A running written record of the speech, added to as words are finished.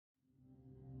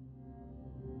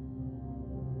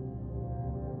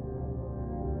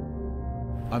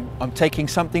I'm taking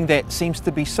something that seems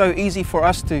to be so easy for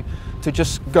us to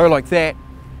just go like that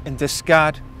and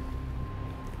discard,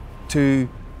 to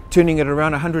turning it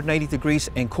around 180 degrees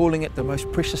and calling it the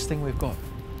most precious thing we've got.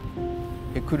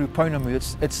 E kuru pounamu,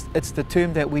 it's the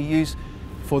term that we use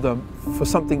for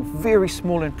something very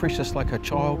small and precious like a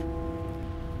child.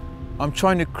 I'm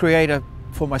trying to create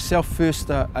for myself first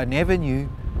an avenue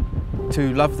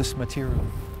to love this material,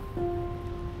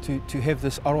 to have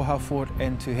this aroha for it,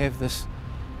 and to have this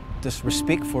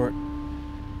respect for it,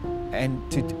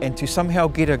 and to somehow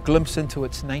get a glimpse into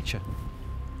its nature.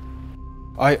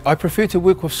 I prefer to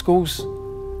work with schools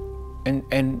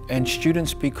and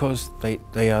students because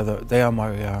they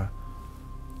are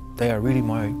really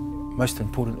my most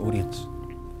important audience.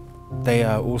 They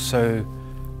are also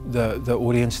the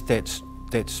audience that's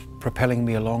propelling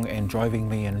me along and driving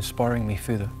me and inspiring me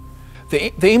further.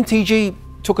 The MTG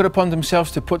took it upon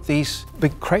themselves to put these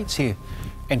big crates here,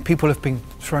 and people have been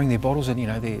throwing their bottles in, you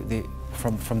know,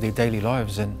 from their daily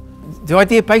lives. And the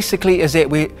idea basically is that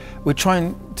we're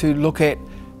trying to look at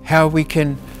how we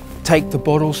can take the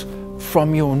bottles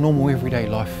from your normal everyday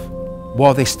life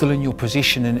while they're still in your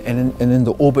possession and in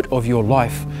the orbit of your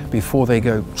life before they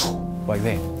go like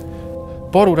that.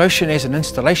 Bottled Ocean as an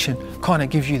installation kind of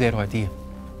gives you that idea.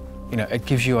 You know, it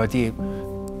gives you an idea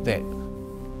that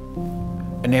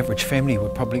an average family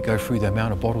would probably go through the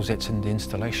amount of bottles that's in the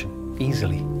installation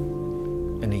easily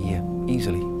in a year,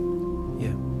 easily,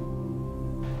 yeah.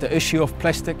 The issue of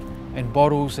plastic and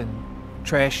bottles and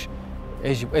trash,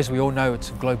 as we all know,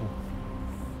 it's global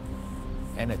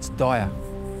and it's dire,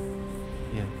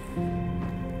 yeah.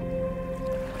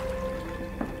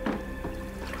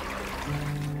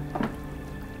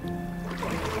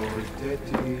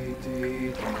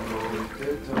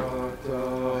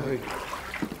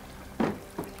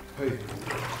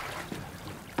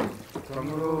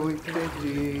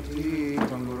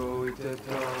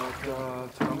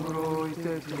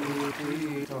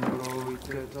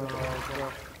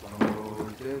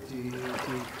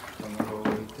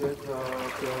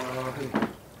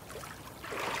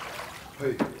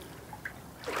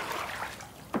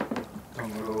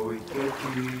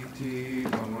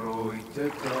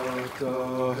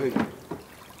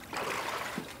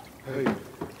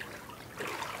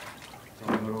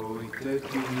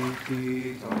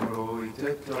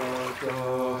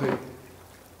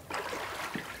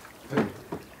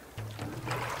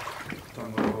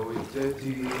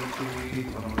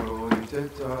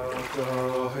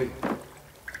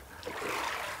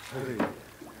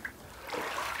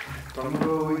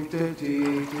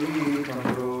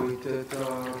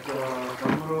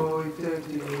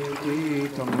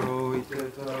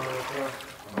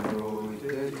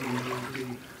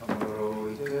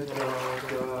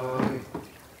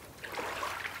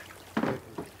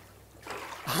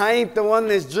 I ain't the one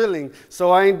that's drilling, so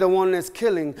I ain't the one that's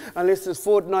killing. Unless it's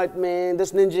Fortnite, man,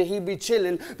 this ninja, he be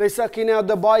chilling. They sucking out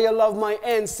the bile of my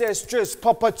ancestress.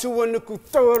 Papa to a Nuku,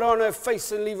 throw it on her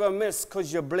face and leave her mess,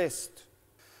 cause you're blessed.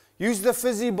 Use the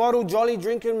fizzy bottle, jolly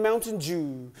drinking Mountain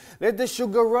Dew. Let the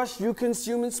sugar rush you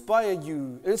consume inspire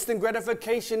you. Instant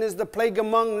gratification is the plague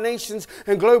among nations,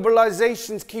 and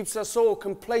globalization keeps us all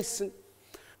complacent.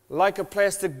 Like a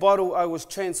plastic bottle, I was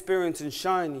transparent and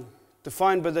shiny,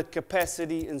 defined by the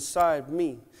capacity inside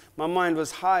me. My mind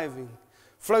was hiving,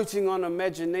 floating on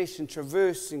imagination,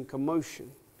 traversing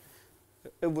commotion.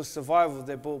 It was survival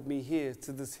that brought me here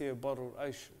to this here bottled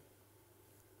ocean.